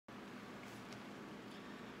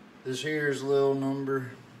This here's a little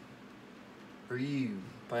number for you,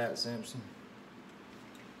 Pat Simpson.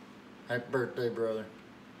 Happy birthday, brother.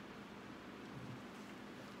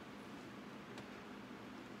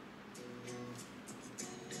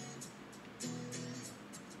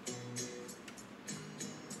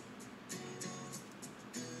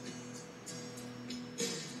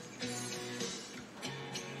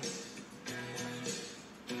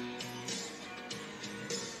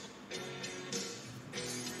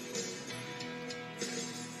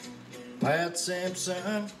 Pat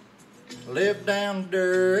Simpson lived down the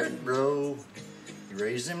dirt road. He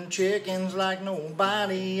raised them chickens like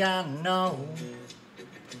nobody I know.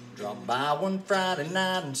 Dropped by one Friday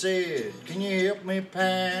night and said, "Can you help me,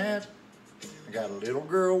 Pat? I got a little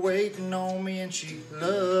girl waiting on me and she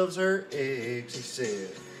loves her eggs." He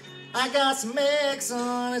said, "I got some eggs,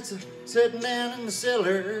 son, it's sitting down in the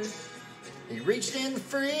cellar." He reached in the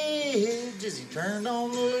fridge as he turned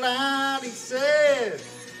on the light. He said,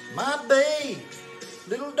 "My babe,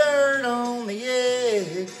 little dirt on the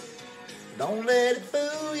egg. Don't let it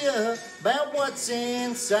fool you about what's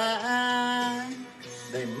inside.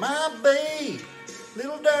 They might be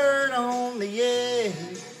little dirt on the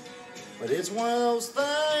egg, but it's one of those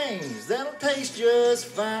things that'll taste just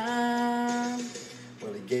fine."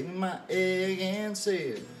 Well, he gave me my egg and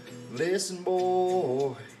said, "Listen,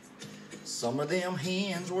 boy, some of them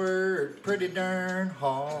hens work pretty darn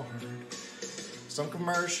hard. Some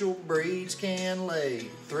commercial breeds can lay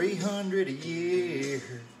 300 a year,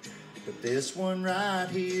 but this one right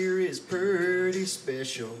here is pretty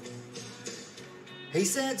special." He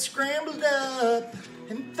said, "Scramble it up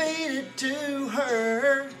and feed it to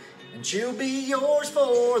her, and she'll be yours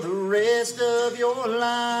for the rest of your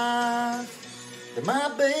life. There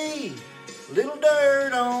might be little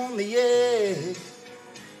dirt on the egg.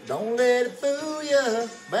 Don't let it fool you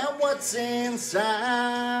about what's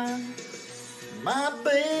inside. Might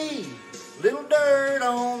be little dirt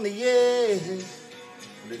on the egg,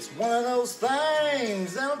 but it's one of those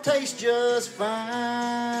things that'll taste just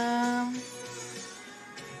fine."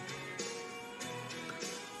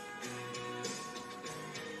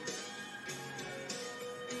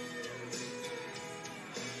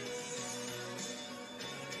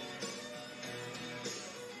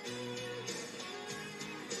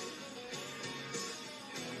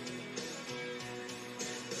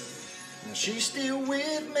 Now she's still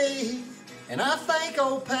with me, and I thank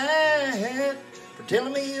old Pat for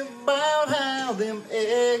telling me about how them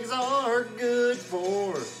eggs are good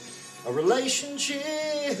for a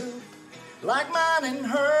relationship like mine and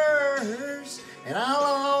hers. And I'll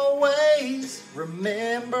always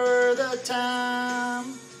remember the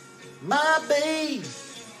time my bee,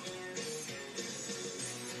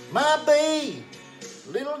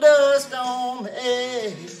 little dust on the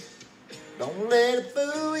egg. Don't let it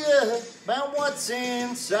fool you about what's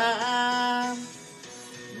inside.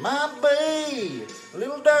 Might be a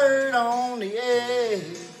little dirt on the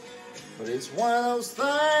egg, but it's one of those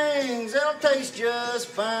things that'll taste just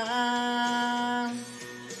fine.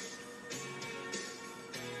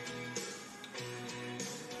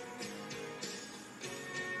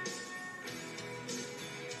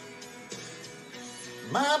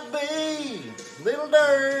 Might be a little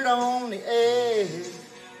dirt on the egg,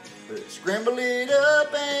 but scramble it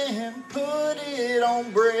up and put it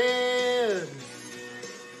on bread.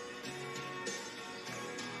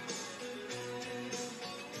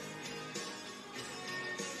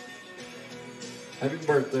 Happy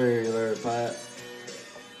birthday there, Pat.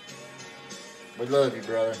 We love you,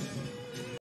 brother.